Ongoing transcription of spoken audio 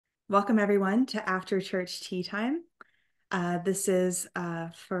Welcome everyone to After Church Tea Time. This is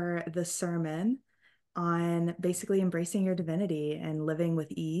for the sermon on basically embracing your divinity and living with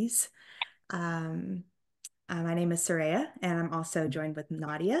ease. Um, my name is Shaleia, and I'm also joined with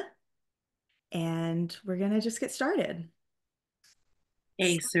Nadia, and we're gonna just get started.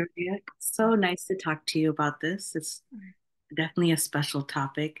 Hey, Surya. So nice to talk to you about this. It's definitely a special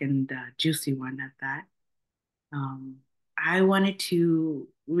topic and a juicy one at that. Um, I wanted to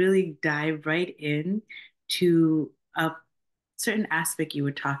really dive right in to a certain aspect you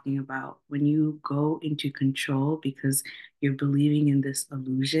were talking about when you go into control because you're believing in this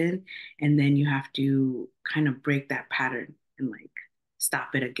illusion, and then you have to kind of break that pattern and like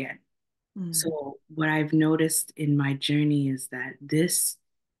stop it again. Mm. So, what I've noticed in my journey is that this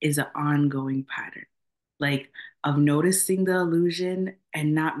is an ongoing pattern, like of noticing the illusion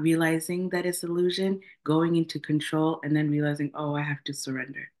and not realizing that it's illusion, going into control, and then realizing, oh, I have to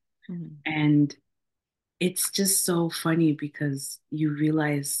surrender. Mm. And it's just so funny because you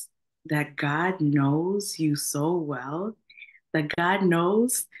realize that God knows you so well, that God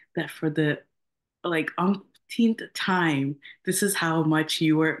knows that for the like umpteenth time, this is how much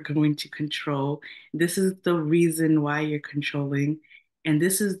you are going to control. This is the reason why you're controlling. And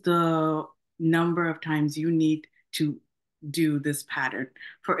this is the number of times you need to do this pattern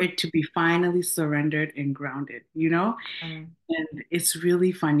for it to be finally surrendered and grounded, you know? Um, And it's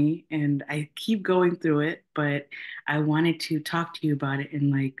really funny. And I keep going through it, but I wanted to talk to you about it and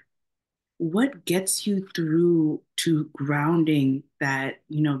like, what gets you through to grounding that,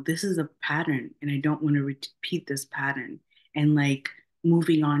 this is a pattern and I don't want to repeat this pattern and like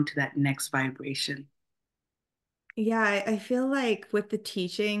moving on to that next vibration. yeah, I feel like with the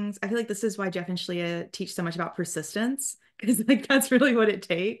teachings, I feel like this is why Jeff and Shaleia teach so much about persistence, because like that's really what it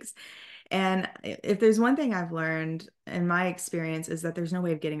takes. And if there's one thing I've learned in my experience is that there's no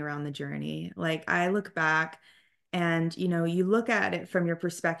way of getting around the journey. Like I look back and you look at it from your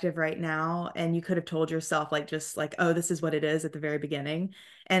perspective right now and you could have told yourself like just like, oh, this is what it is at the very beginning.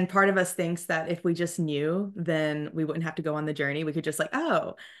 And part of us thinks that if we just knew, then we wouldn't have to go on the journey. We could just like,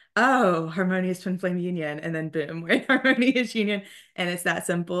 oh, harmonious twin flame union, and then boom, we're in harmonious union. And it's that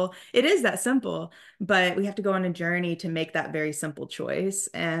simple. It is that simple, but we have to go on a journey to make that very simple choice.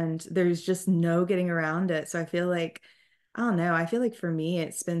 And there's just no getting around it. So I feel like, I don't know, I feel like for me,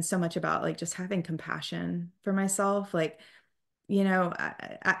 it's been so much about like just having compassion for myself. Like,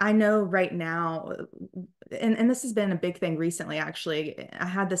 I know right now, and this has been a big thing recently, actually. I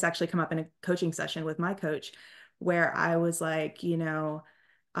had this actually come up in a coaching session with my coach where I was like,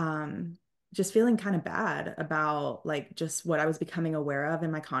 um, just feeling kind of bad about like just what I was becoming aware of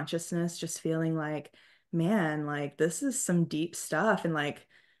in my consciousness, just feeling like, man, like this is some deep stuff and like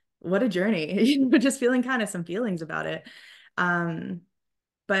what a journey, just feeling kind of some feelings about it. Um,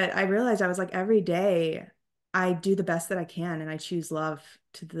 but I realized I was like every day I do the best that I can and I choose love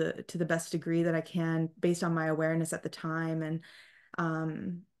to the best degree that I can based on my awareness at the time. And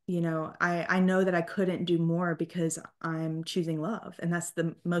I know that I couldn't do more because I'm choosing love. And that's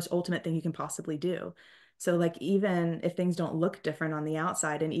the most ultimate thing you can possibly do. So like even if things don't look different on the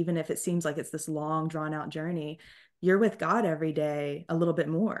outside, and even if it seems like it's this long drawn out journey, you're with God every day a little bit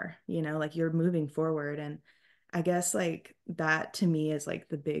more, like you're moving forward. And I guess like that to me is like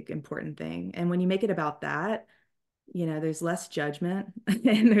the big important thing. And when you make it about that, there's less judgment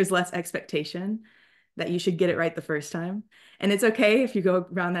and there's less expectation that you should get it right the first time. And it's okay if you go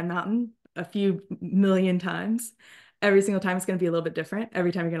around that mountain a few million times. Every single time it's going to be a little bit different.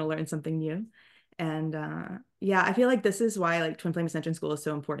 Every time you're going to learn something new. And yeah, I feel like this is why like Twin Flame Ascension School is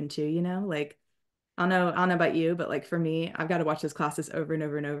so important too, like I don't know about you, but like for me, I've got to watch those classes over and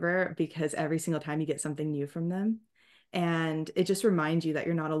over and over because every single time you get something new from them. And it just reminds you that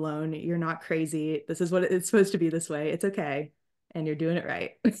you're not alone. You're not crazy. This is what it's supposed to be this way. It's okay. And you're doing it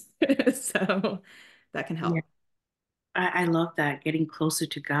right. So that can Yeah. help. I love that getting closer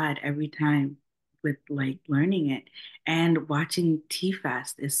to God every time with like learning it and watching T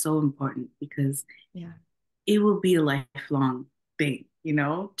Fast is so important because Yeah. it will be a lifelong thing,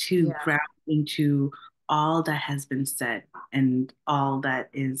 to Yeah. grab into all that has been said and all that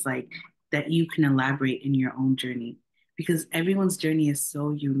is like that you can elaborate in your own journey because everyone's journey is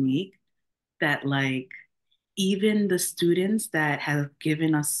so unique that like even the students that have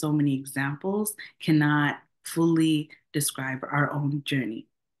given us so many examples cannot fully describe our own journey.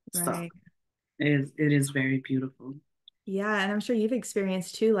 So Right. it is very beautiful. Yeah, and I'm sure you've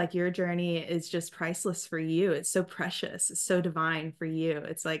experienced too, like your journey is just priceless for you. It's so precious, it's so divine for you.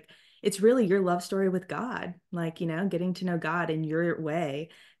 It's like, it's really your love story with God, like, getting to know God in your way,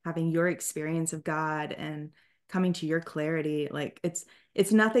 having your experience of God and coming to your clarity. Like it's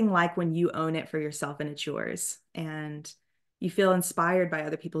nothing like when you own it for yourself and it's yours. And you feel inspired by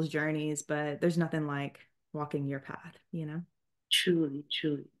other people's journeys, but there's nothing like walking your path, you know? Truly,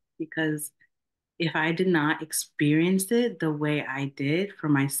 truly. Because if I did not experience it the way I did for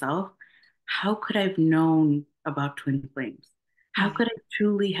myself, how could I have known about twin flames? How Yeah. could I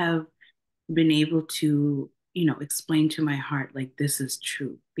truly have been able to, explain to my heart, like, this is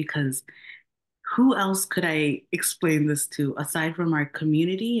true? Because who else could I explain this to aside from our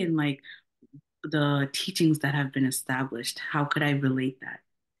community and like the teachings that have been established? How could I relate that?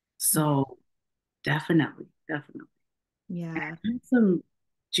 Yeah. So definitely, definitely. And Yeah. I have some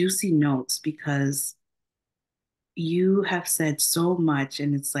juicy notes because you have said so much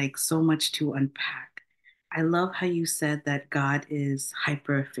and it's like so much to unpack. I love how you said that God is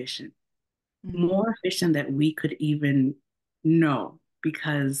hyper efficient, Mhm. more efficient than we could even know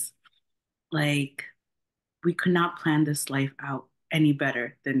because like we could not plan this life out any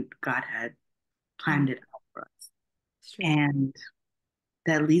better than God had Yeah. planned it out for us. It's true. And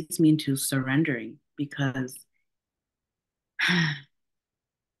that leads me into surrendering because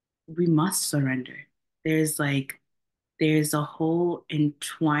we must surrender. There's like there's a whole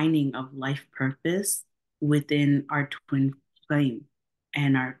entwining of life purpose within our twin flame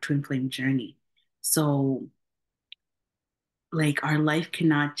and our twin flame journey. So, like, our life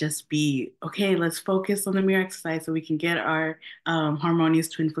cannot just be, okay, let's focus on the mirror exercise so we can get our harmonious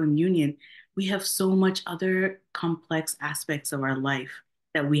twin flame union. We have so much other complex aspects of our life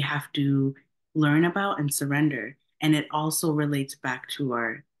that we have to learn about and surrender. And it also relates back to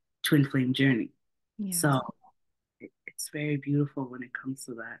our twin flame journey. Yeah. So, it's very beautiful when it comes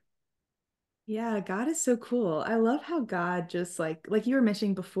to that. Yeah, God is so cool. I love how God just like you were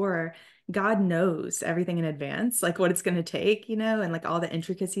mentioning before, God knows everything in advance, like what it's going to take, and like all the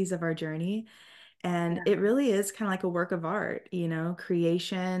intricacies of our journey. And Yeah. it really is kind of like a work of art,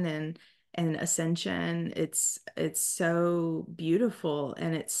 creation and ascension. It's so beautiful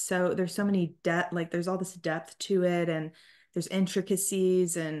and it's so there's so many depth, like there's all this depth to it and there's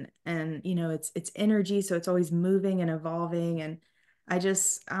intricacies and it's energy, so it's always moving and evolving and I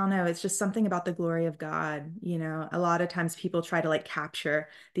don't know, it's just something about the glory of God. A lot of times people try to like capture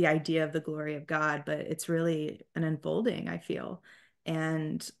the idea of the glory of God, but it's really an unfolding, I feel.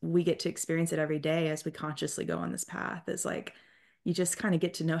 And we get to experience it every day as we consciously go on this path. Is like you just kind of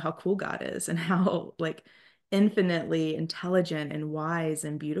get to know how cool God is and how like infinitely intelligent and wise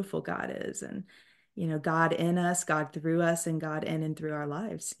and beautiful God is. And, God in us, God through us, and God in and through our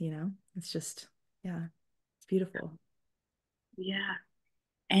lives. It's just, yeah, it's beautiful. Yeah.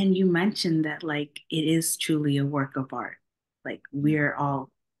 And you mentioned that like it is truly a work of art. Like Yeah. we're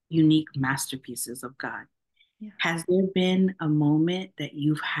all unique masterpieces of God. Yeah. Has there been a moment that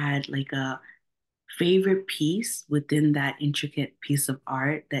you've had like a favorite piece within that intricate piece of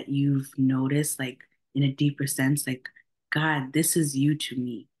art that you've noticed like in a deeper sense, like, God, this is you to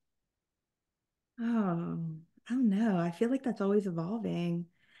me? Oh, I don't know. I feel like that's always evolving.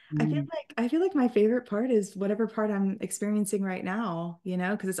 Mm, I feel like my favorite part is whatever part I'm experiencing right now,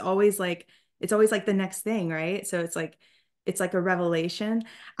 because it's always like the next thing, right? So it's like a revelation.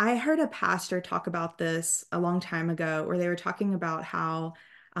 I heard a pastor talk about this a long time ago where they were talking about how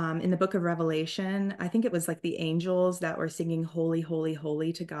in the book of Revelation, I think it was like the angels that were singing holy, holy,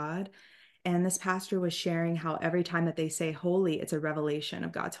 holy to God. And this pastor was sharing how every time that they say holy, it's a revelation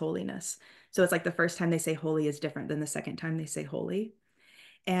of God's holiness. So it's like the first time they say holy is different than the second time they say holy.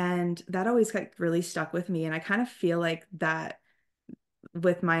 And that always like really stuck with me. And I kind of feel like that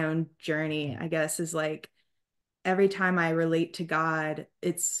with my own journey, I guess, is like every time I relate to God,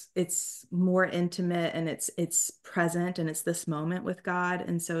 it's more intimate and it's present and it's this moment with God.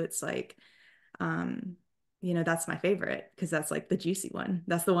 And so it's like um that's my favorite because that's like the juicy one.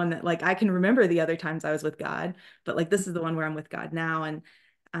 That's the one that like I can remember the other times I was with God, but like this is the one where I'm with God now. And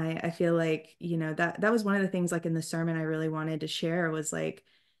I feel like that was one of the things like in the sermon I really wanted to share was like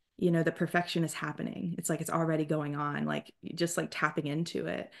the perfection is happening. It's like it's already going on, like just like tapping into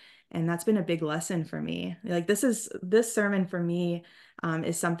it. And that's been a big lesson for me. Like this sermon for me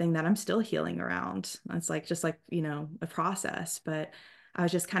is something that I'm still healing around. It's like just like a process, but I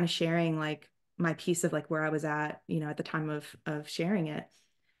was just kind of sharing like my piece of like where I was at, at the time of sharing it.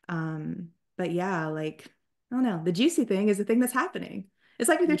 But yeah, like I don't know, the juicy thing is the thing that's happening. It's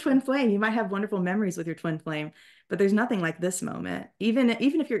like with your twin flame, you might have wonderful memories with your twin flame, but there's nothing like this moment. Even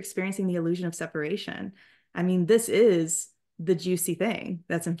if you're experiencing the illusion of separation, I mean, this is the juicy thing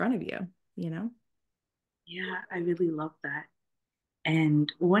that's in front of you, you know? yeah, I really love that.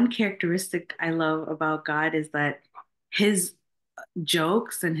 And one characteristic I love about God is that his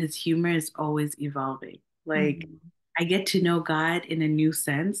jokes and his humor is always evolving. Like Mhm. I get to know God in a new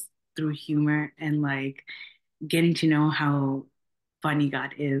sense through humor and like getting to know how funny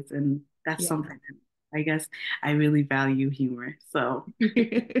God is. And that's Yeah. something that I guess I really value humor. So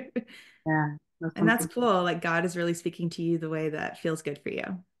yeah, that's And that's something. cool. Like God is really speaking to you the way that feels good for you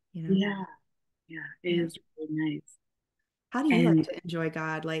know? Yeah, yeah, it Yeah. is really nice. How do you like And to enjoy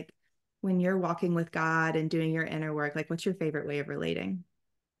God? Like when you're walking with God and doing your inner work, like what's your favorite way of relating?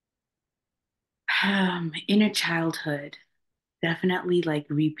 inner childhood, definitely like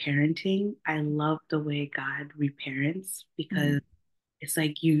reparenting. I love the way God reparents Mhm. because it's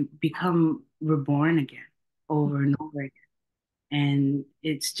like you become reborn again over and over again. And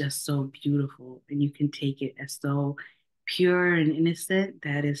it's just so beautiful. And you can take it as so pure and innocent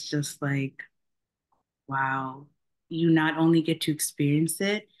that it's just like, wow, you not only get to experience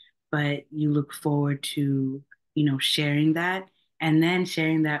it, but you look forward to, sharing that and then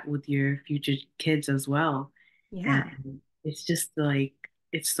sharing that with your future kids as well. Yeah. And it's just like,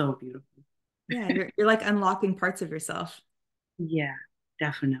 it's so beautiful. Yeah. You're like unlocking parts of yourself. Yeah,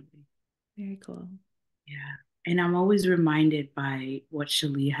 definitely. Very cool. Yeah. And I'm always reminded by what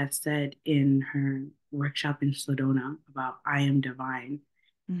Shaleia had said in her workshop in Sedona about I am divine.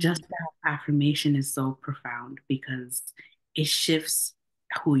 Mhm. Just that affirmation is so profound because it shifts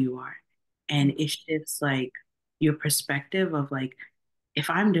who you are and it shifts like your perspective of like, if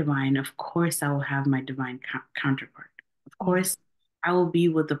I'm divine, of course I will have my divine counterpart. Of Yeah. course, I will be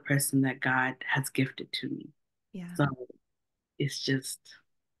with the person that God has gifted to me. Yeah. So it's just,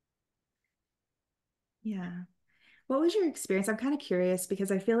 Yeah. What was your experience? I'm kind of curious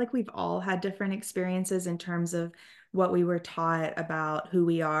because I feel like we've all had different experiences in terms of what we were taught about who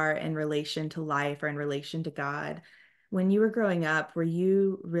we are in relation to life or in relation to God. When you were growing up, were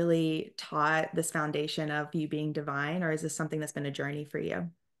you really taught this foundation of you being divine, or is this something that's been a journey for you?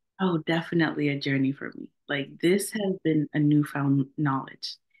 oh, definitely a journey for me. Like this has been a newfound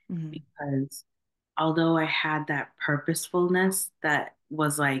knowledge Hmm. because although I had that purposefulness that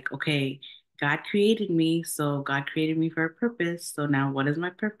was like, okay, God created me, so God created me for a purpose. So now what is my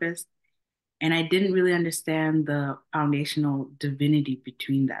purpose? And I didn't really understand the foundational divinity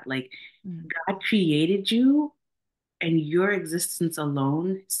between that. Like Hmm. God created you and your existence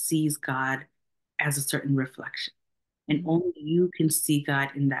alone sees God as a certain reflection. And Hmm. only you can see God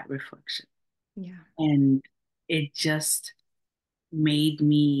in that reflection. Yeah. And it just made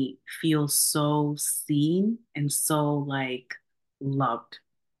me feel so seen and so like loved.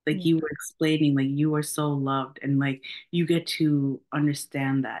 Like Yeah. you were explaining, like you are so loved, and like you get to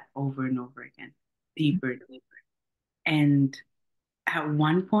understand that over and over again, deeper and deeper. And at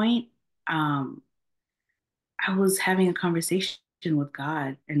one point, um, I was having a conversation with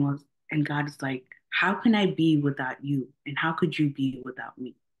God, and God is like, "How can I be without you? And how could you be without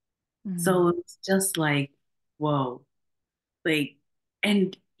me?" Hmm. So it's just like, whoa, like,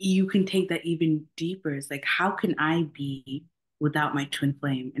 and you can take that even deeper. It's like, how can I be without my twin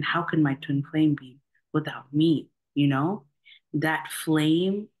flame? And how can my twin flame be without me? You know, that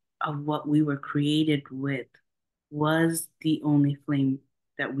flame of what we were created with was the only flame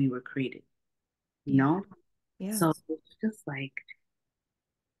that we were created, you Yeah. know? Yeah. So it's just like,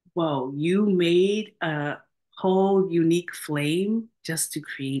 whoa, you made a whole unique flame just to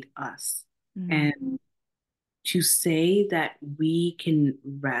create us. Hmm. And to say that we can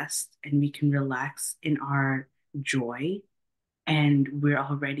rest and we can relax in our joy and we're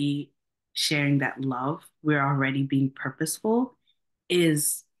already sharing that love, we're already being purposeful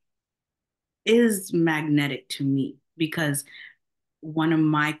is is magnetic to me because one of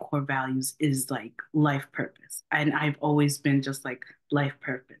my core values is like life purpose. And I've always been just like life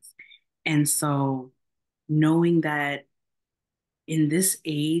purpose. And so knowing that in this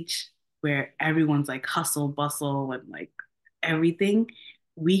age where everyone's like hustle bustle and like everything,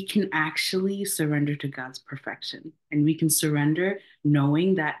 we can actually surrender to God's perfection and we can surrender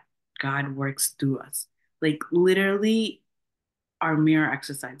knowing that God works through us. Like literally our mirror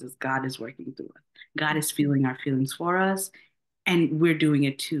exercises, God is working through us. God is feeling our feelings for us and we're doing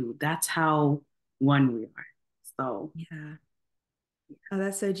it too. That's how one we are. So Yeah. Oh,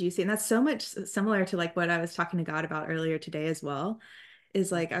 that's so juicy. And that's so much similar to like what I was talking to God about earlier today as well.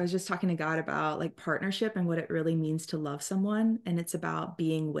 Is like I was just talking to God about like partnership and what it really means to love someone. And it's about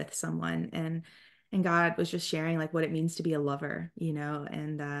being with someone. And God was just sharing like what it means to be a lover,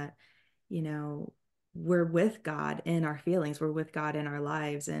 and that, you know, we're with God in our feelings, we're with God in our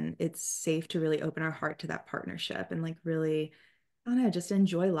lives. And it's safe to really open our heart to that partnership and like really I don't know, just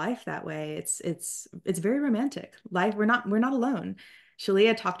enjoy life that way. It's very romantic. Life, we're not alone.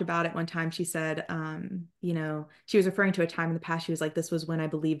 Shaleia talked about it one time. She said, she was referring to a time in the past. She was like, this was when I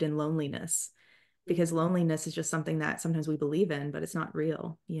believed in loneliness because loneliness is just something that sometimes we believe in, but it's not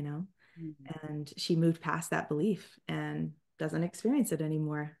real, Mhm. and she moved past that belief and doesn't experience it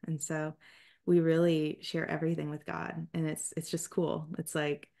anymore. And so we really share everything with God, and it's just cool. It's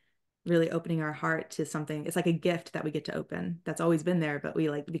like really opening our heart to something. It's like a gift that we get to open that's always been there, but we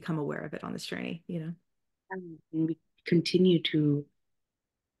like become aware of it on this journey. And we continue to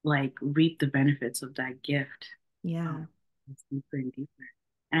like reap the benefits of that gift. Yeah. It's deeper and deeper.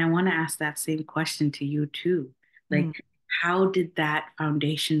 And I want to ask that same question to you too. Mm. Like, how did that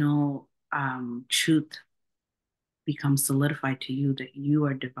foundational truth become solidified to you that you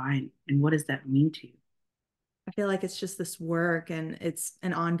are divine? And what does that mean to you? I feel like it's just this work and it's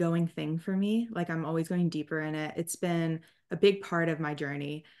an ongoing thing for me. Like I'm always going deeper in it. It's been a big part of my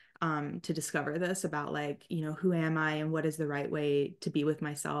journey to discover this about like, who am I and what is the right way to be with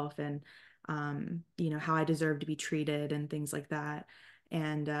myself and, how I deserve to be treated and things like that.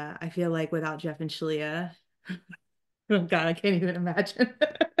 And I feel like without Jeff and Shalia, oh God, I can't even imagine.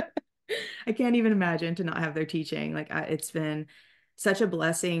 I can't even imagine to not have their teaching. Like it's been such a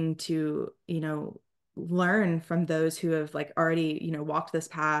blessing to, learn from those who have like already, walked this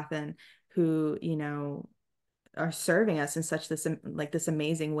path and who, are serving us in such this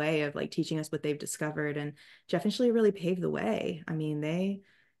amazing way of like teaching us what they've discovered. And Jeff and Shelley really paved the way. I mean, they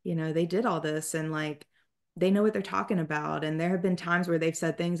did all this and like they know what they're talking about. And there have been times where they've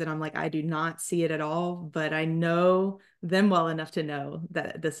said things and I'm like, I do not see it at all, but I know them well enough to know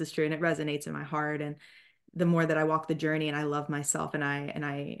that this is true and it resonates in my heart. And the more that I walk the journey and I love myself and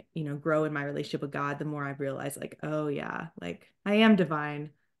I grow in my relationship with God, the more I realize like, oh yeah, like I am divine.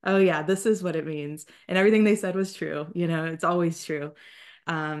 Oh yeah, this is what it means. And everything they said was true, it's always true.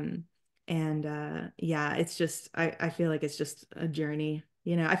 Um and yeah, it's just I feel like it's just a journey.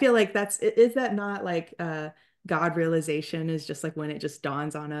 I feel like is that not like God realization is just like when it just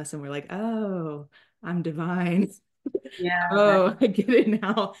dawns on us and we're like, oh, I'm divine. Yeah, that Oh, I get it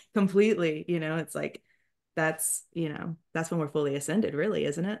now completely. It's like that's when we're fully ascended, really,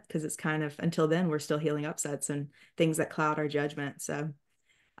 isn't it? Because it's kind of until then we're still healing upsets and things that cloud our judgment. So,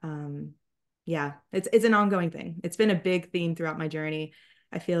 um, yeah, it's an ongoing thing. It's been a big theme throughout my journey.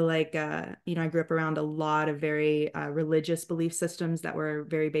 I feel like I grew up around a lot of very religious belief systems that were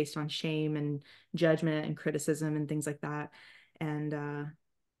very based on shame and judgment and criticism and things like that. And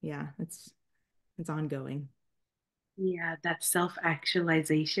yeah, it's ongoing. yeah, that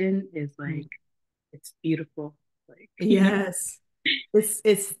self-actualization is Mm. like it's beautiful. Like, Yes. It's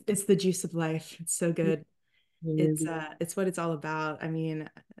the juice of life. It's so it good. It's really, it's what it's all about. I mean,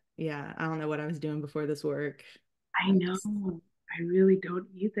 yeah, I don't know what I was doing before this work. I I know. just I really don't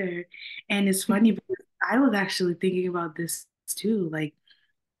either. And it's funny because I was actually thinking about this too. Like,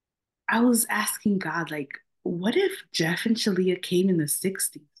 I was asking God, like, what if Jeff and Shalia came in the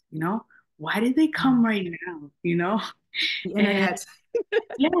 60s? You know, why did they come right now? You know? the And internet.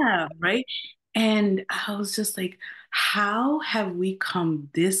 yeah, right. And I was just like, how have we come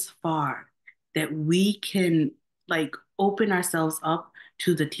this far that we can like open ourselves up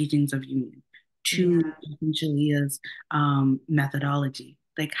to the teachings of union, to Yeah, Shalia's methodology?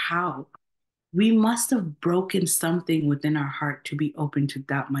 Like, how? We must have broken something within our heart to be open to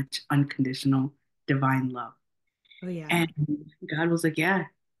that much unconditional divine love. oh yeah. And God was like, yeah,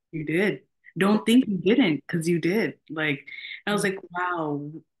 you did. Don't think you didn't, because you did. Like, I was Yeah. like,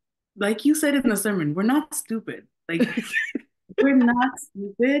 wow, like you said in the sermon, we're not stupid. Like we're not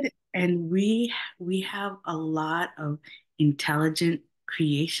stupid, and we have a lot of intelligent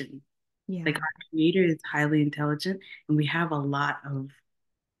creation. Like Yeah. our creator is highly intelligent, and we have a lot of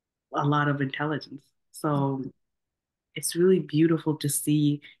intelligence. So it's really beautiful to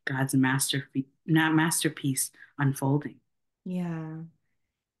see God's masterpiece, not masterpiece unfolding. Yeah.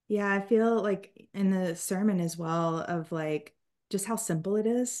 Yeah, I feel like in the sermon as well of like just how simple it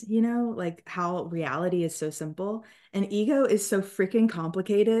is, like how reality is so simple and ego is so freaking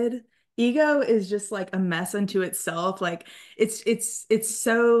complicated. Ego is just like a mess unto itself. Like it's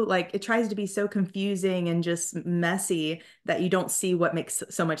so like it tries to be so confusing and just messy that you don't see what makes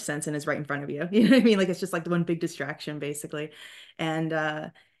so much sense and is right in front of you. You know what I mean? Like it's just like the one big distraction basically.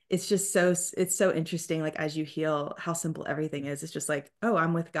 And it's so interesting like as you heal how simple everything is. It's just like, oh,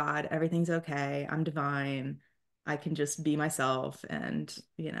 I'm with God, everything's okay, I'm divine, I can just be myself and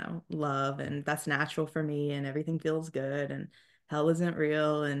love, and that's natural for me and everything feels good and hell isn't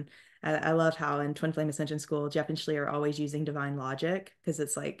real. And I love how in Twin Flame Ascension School Jeff and Shlee are always using divine logic because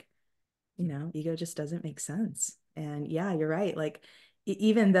it's like ego just doesn't make sense. And yeah, you're right, like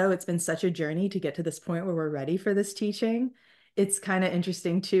even though it's been such a journey to get to this point where we're ready for this teaching, it's kind of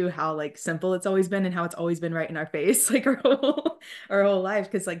interesting too how like simple it's always been and how it's always been right in our face like our whole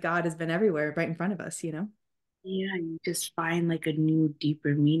life because like God has been everywhere right in front of us, you know? Yeah, you just find like a new,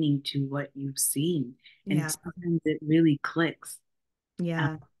 deeper meaning to what you've seen. And Yeah. sometimes it really clicks. Um,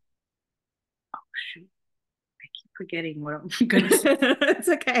 Yeah. oh, shoot, I keep forgetting what I'm gonna say. It's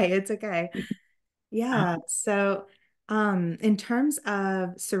okay. It's okay. Yeah. So, in terms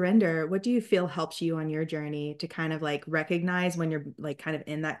of surrender, what do you feel helps you on your journey to kind of like recognize when you're like kind of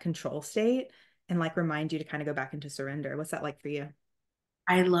in that control state and like remind you to kind of go back into surrender? What's that like for you?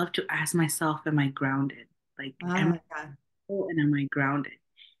 I love to ask myself, am I grounded? Like, am I Yeah. full and am I grounded?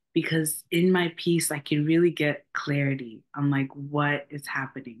 Because in my peace, I can really get clarity on like what is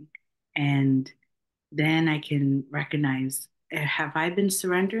happening. And then I can recognize, have I been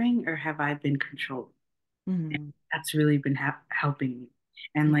surrendering or have I been controlled? And Hmm. that's really been helping me.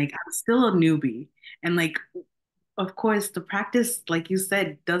 And Yeah. like, I'm still a newbie. And like, of course, the practice, like you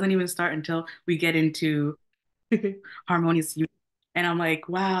said, doesn't even start until we get into harmonious union. And I'm like,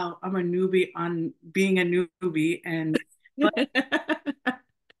 wow, I'm a newbie on being a newbie. And, but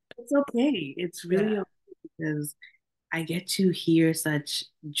it's okay. It's really Yeah. okay because I get to hear such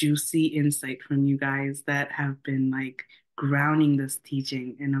juicy insight from you guys that have been like grounding this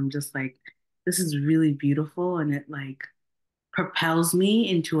teaching. And I'm just like, this is really beautiful. And it like propels me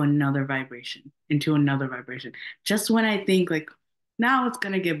into another vibration. Just when I think like, now it's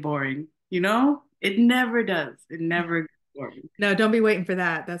going to get boring, you know? It never does. It Yeah. never gets boring. No, don't be waiting for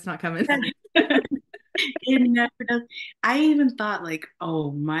that. That's not coming. It never does. I even thought like,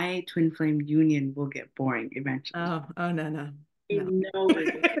 oh, my twin flame union will get boring eventually. Oh, oh no, no, You no. know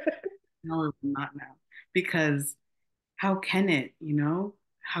it will. No, it will not now. Because how can it, you know?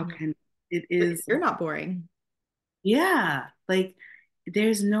 How Yeah. can it Because is you're not boring. yeah, like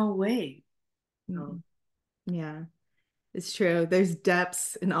there's no way. So Mhm. Yeah. It's true. There's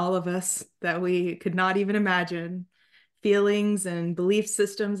depths in all of us that we could not even imagine. Feelings and belief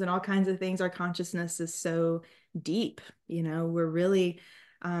systems and all kinds of things. Our consciousness is so deep. We're really,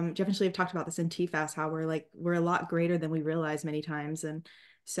 Jeff and Shaleia have talked about this in TFAS, how we're a lot greater than we realize many times. And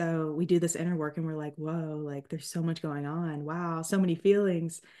so we do this inner work and we're like, whoa, like there's so much going on. Wow, so many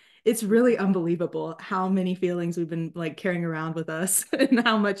feelings. It's really unbelievable how many feelings we've been like carrying around with us and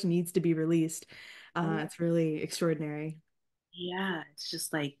how much needs to be released. It's really extraordinary. yeah, it's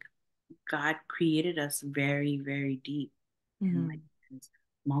just like God created us very, very deep and like Hmm. there's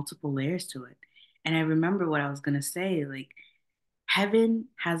multiple layers to it. And I remember what I was gonna say, like heaven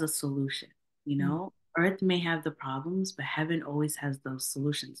has a solution, you know? Earth may have the problems, but heaven always has those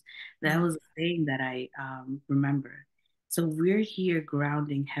solutions. That Yeah. was a saying that I remember. So we're here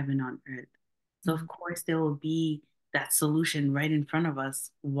grounding heaven on earth. So of Mhm. course there will be that solution right in front of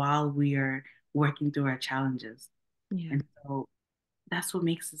us while we are working through our challenges. Yeah. And so that's what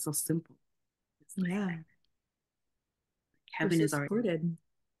makes it so simple. It's like Yeah. We're heaven so is already, supported.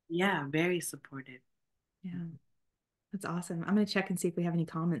 yeah, very supportive. Yeah. That's awesome. I'm gonna check and see if we have any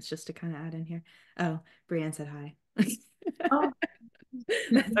comments just to kind of add in here. Oh, Brienne said hi. Oh,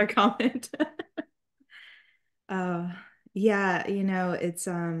 That's our comment. Oh, yeah, it's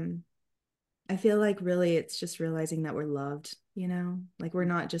I feel like really it's just realizing that we're loved, like we're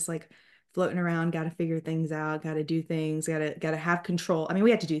not just like floating around, got to figure things out, got to do things, got to have control. I mean,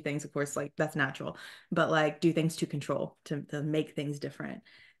 we have to do things, of course, like that's natural, but like do things to control, to make things different.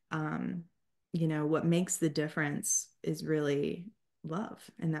 Um, what makes the difference is really love,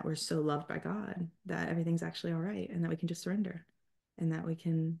 and that we're so loved by God that everything's actually all right, and that we can just surrender, and that we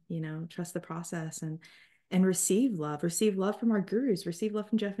can, trust the process and receive love from our gurus, receive love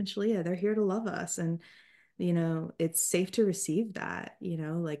from Jeff and Shaleia. They're here to love us. And, it's safe to receive that,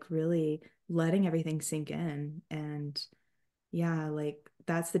 like really letting everything sink in. And yeah, like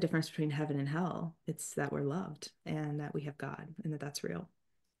that's the difference between heaven and hell. It's that we're loved and that we have God and that that's real.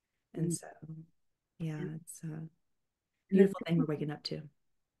 And mm, so, yeah, and, it's a and the beautiful thing we're waking up to.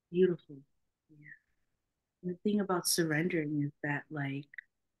 beautiful. Yeah. And the thing about surrendering is that like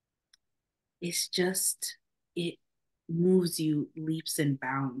it's just it moves you leaps and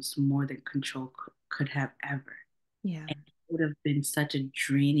bounds more than control could have ever. Yeah. And it would have been such a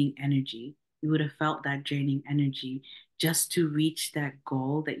draining energy. You would have felt that draining energy just to reach that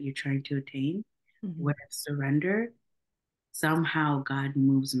goal that you're trying to attain. Hmm. Whereas surrender, somehow God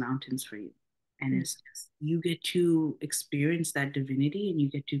moves mountains for you. And it's just, you get to experience that divinity and you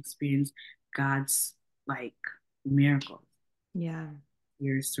get to experience God's like miracle. Yeah.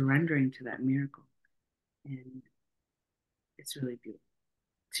 You're surrendering to that miracle. And it's really beautiful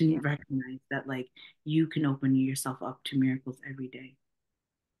to Yeah. recognize that like you can open yourself up to miracles every day.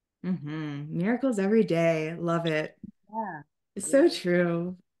 Miracles every day. Love it. Yeah. It's so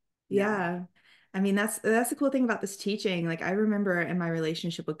true. Yeah. Yeah. I mean, that's the cool thing about this teaching. Like I remember in my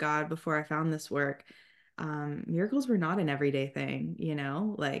relationship with God before I found this work, miracles were not an everyday thing, you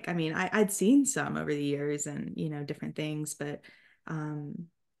know? Like, I mean, I'd seen some over the years and, different things, but um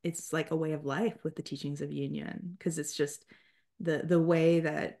it's like a way of life with the teachings of union because it's just the way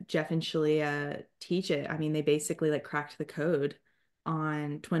that Jeff and Shaleia teach it. I mean, they basically like cracked the code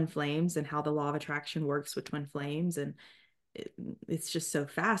on twin flames and how the law of attraction works with twin flames and it, it's just so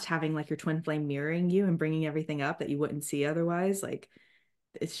fast having like your twin flame mirroring you and bringing everything up that you wouldn't see otherwise. Like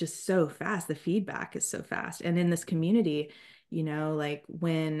it's just so fast. The feedback is so fast. And in this community, like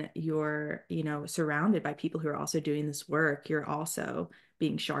when you're, surrounded by people who are also doing this work, you're also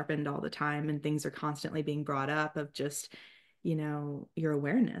being sharpened all the time and things are constantly being brought up of just, your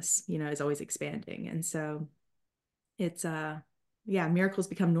awareness, is always expanding. And so it's yeah, miracles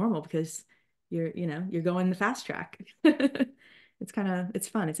become normal because you're going the fast track. It's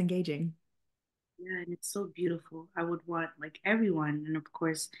fun, it's engaging. Yeah, and it's so beautiful. I would want like everyone, and of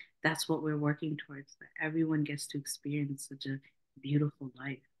course, that's what we're working towards, that everyone gets to experience such a beautiful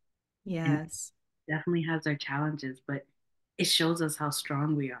life. And Yes. definitely has our challenges, but it shows us how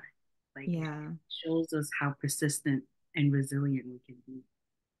strong we are. Like it Yeah. shows us how persistent and resilient we can be.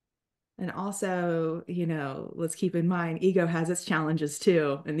 And also, let's keep in mind, ego has its challenges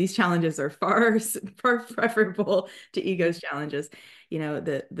too. And these challenges are far, far preferable to ego's challenges.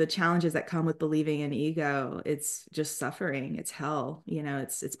 The challenges that come with believing in ego, it's just suffering. It's hell.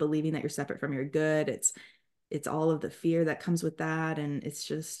 It's believing that you're separate from your good. It's all of the fear that comes with that. And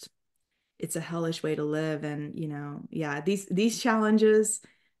it's a hellish way to live. And, yeah, these challenges,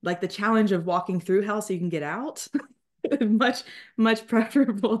 like the challenge of walking through hell so you can get out, much, much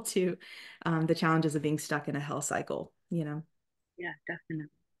preferable to the challenges of being stuck in a hell cycle. Yeah,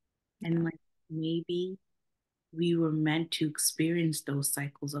 definitely. And Yeah. like maybe we were meant to experience those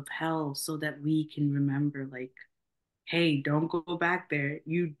cycles of hell so that we can remember, like, hey, don't go back there.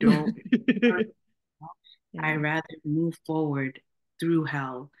 You don't. I Yeah. rather move forward through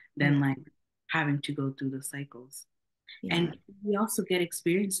hell than Yeah. like having to go through the cycles. Yeah. And we also get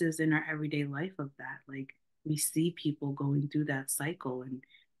experiences in our everyday life of that. Like we see people going through that cycle and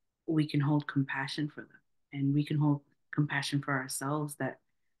we can hold compassion for them and we can hold compassion for ourselves that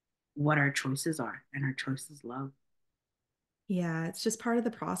what our choices are and our choices love. Yeah, it's just part of the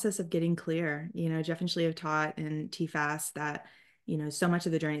process of getting clear. Jeff and Shlee have taught in TFAS that, so much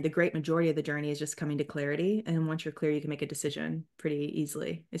of the journey, the great majority of the journey is just coming to clarity. And once you're clear, you can make a decision pretty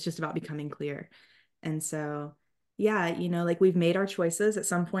easily. It's just about becoming clear. And so, yeah, like we've made our choices. At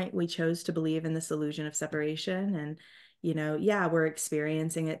some point, we chose to believe in this illusion of separation. And, yeah, we're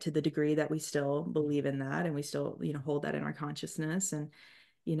experiencing it to the degree that we still believe in that and we still, hold that in our consciousness. And,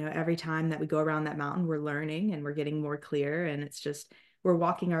 every time that we go around that mountain, we're learning and we're getting more clear. And it's just, we're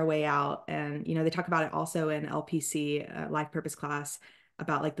walking our way out. And, they talk about it also in LPC, Life Purpose class,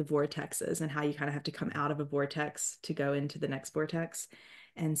 about like the vortexes and how you kind of have to come out of a vortex to go into the next vortex.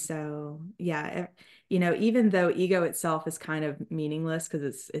 And so, yeah, even though ego itself is kind of meaningless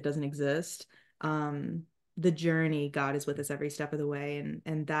because it doesn't exist, the journey, God is with us every step of the way.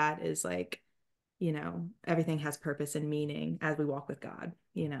 And that is like, everything has purpose and meaning as we walk with God.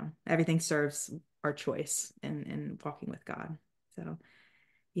 Everything serves our choice in walking with God. So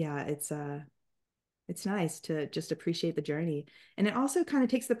yeah, it's nice to just appreciate the journey. And it also kind of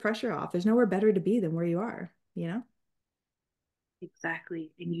takes the pressure off. There's nowhere better to be than where you are.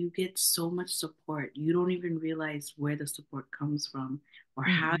 Exactly. And you get so much support. You don't even realize where the support comes from or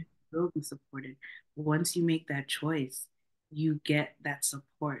how Mm-mm. you will be supported. Once you make that choice, you get that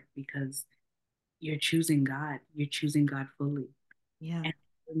support because you're choosing God. You're choosing God fully. Yeah. And it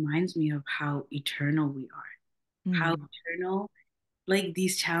reminds me of how eternal we are. How Mm. eternal, like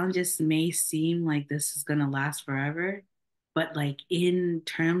these challenges may seem like this is going to last forever, but like in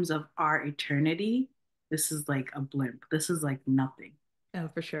terms of our eternity, this is like a blimp. This is like nothing. Oh,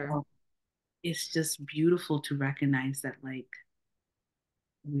 for sure. So it's just beautiful to recognize that like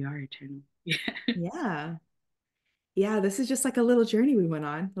we are eternal. Yeah. Yeah. Yeah, this is just like a little journey we went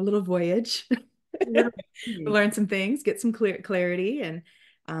on, a little voyage. Little thing. Learn some things, get some clarity, and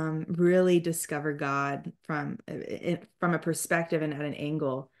really discover God from a perspective and at an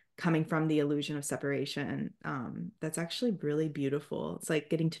angle coming from the illusion of separation. That's actually really beautiful. It's like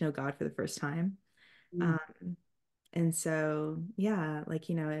getting to know God for the first time. Mm, Um, and so, yeah, like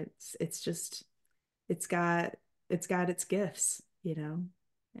it's just it's got it's got its gifts. mm.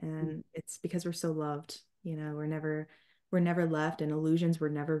 And it's because we're so loved. We're never left, and illusions were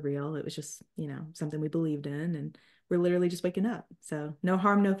never real. It was just, something we believed in, and we're literally just waking up. So no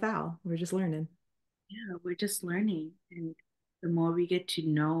harm, no foul. We're just learning. Yeah, we're just learning. And the more we get to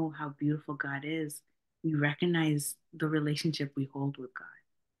know how beautiful God is, we recognize the relationship we hold with God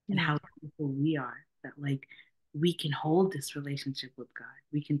and Yeah. how beautiful we are. That like we can hold this relationship with God.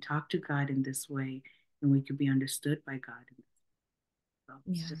 We can talk to God in this way and we can be understood by God. So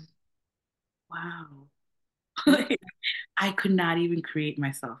it's Yeah. just wow. Yeah. I could not even create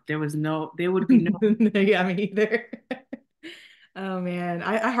myself. There would be no Yeah, me either. Oh man,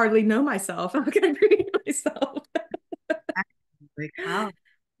 I hardly know myself. How can I create myself? like how.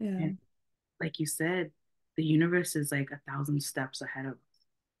 Yeah. And like you said, the universe is like 1,000 steps ahead of us.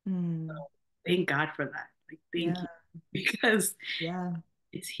 Mm. Thank God for that. Like thank Yeah. you. Because Yeah.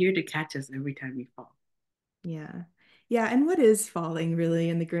 it's here to catch us every time we fall. Yeah. Yeah. And what is falling really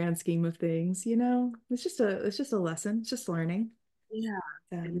in the grand scheme of things? It's just a lesson. It's just learning. Yeah.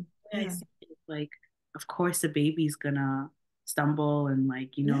 And the way I Yeah. see it is like, of course, the baby's gonna stumble and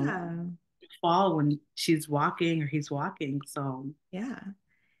like, Yeah. fall when she's walking or he's walking. So, Yeah.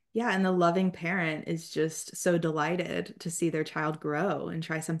 Yeah. And the loving parent is just so delighted to see their child grow and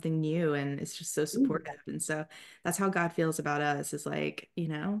try something new. And it's just so ooh, supportive. And so that's how God feels about us is like,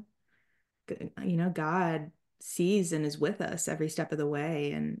 God sees and is with us every step of the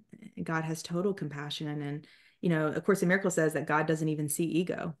way. And God has total compassion. And, of course, the miracle says that God doesn't even see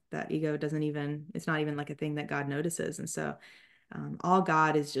ego, that ego doesn't even, it's not even like a thing that God notices. And so all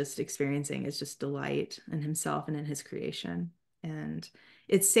God is just experiencing is just delight in himself and in his creation. And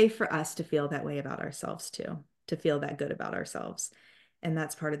it's safe for us to feel that way about ourselves too, to feel that good about ourselves. And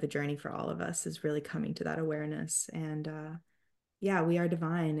that's part of the journey for all of us is really coming to that awareness. And yeah, we are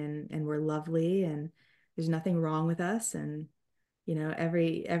divine and we're lovely and there's nothing wrong with us. And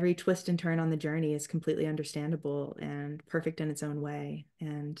every twist and turn on the journey is completely understandable and perfect in its own way.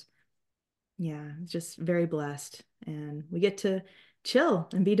 And yeah, just very blessed. And we get to chill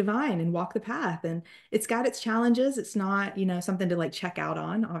and be divine and walk the path. And it's got its challenges. It's not, something to like check out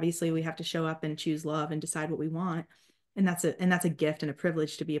on. Obviously, we have to show up and choose love and decide what we want. And that's a gift and a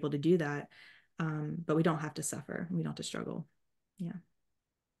privilege to be able to do that. But we don't have to suffer. We don't have to struggle. Yeah.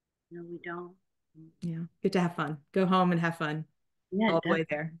 no, we don't. Yeah. Get to have fun. Go home and have fun Yeah, all the way definitely.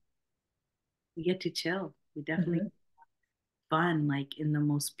 there. We get to chill. We definitely Mhm. fun, like in the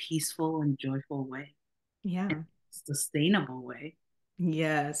most peaceful and joyful way and Yeah. sustainable way.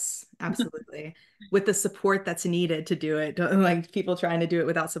 Yes, absolutely. With the support that's needed to do it. Don't, like people trying to do it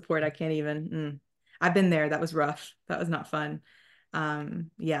without support, I can't even. I've been there. That was rough. That was not fun.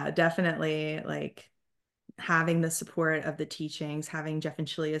 Yeah, definitely like having the support of the teachings, having Jeff and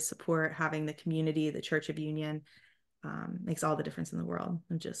Shalea's support, having the community, the Church of Union, makes all the difference in the world.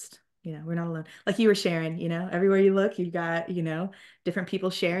 And just, we're not alone. Like you were sharing, everywhere you look, you've got, different people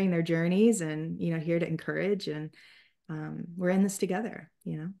sharing their journeys and, here to encourage. And we're in this together.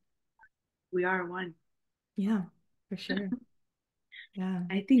 We are one. Yeah, for sure. Yeah.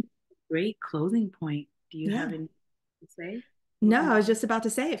 I think great closing point. Do you have Yeah. anything to say? No, I Closing. was just about to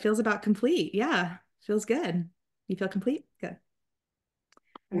say it feels about complete. Yeah. Feels good. You feel complete? Good.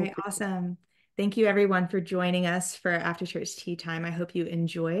 All Well, right. Awesome. Thank you everyone for joining us for after church tea time. I hope you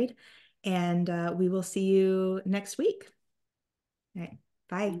enjoyed and we will see you next week. All right.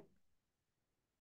 Bye.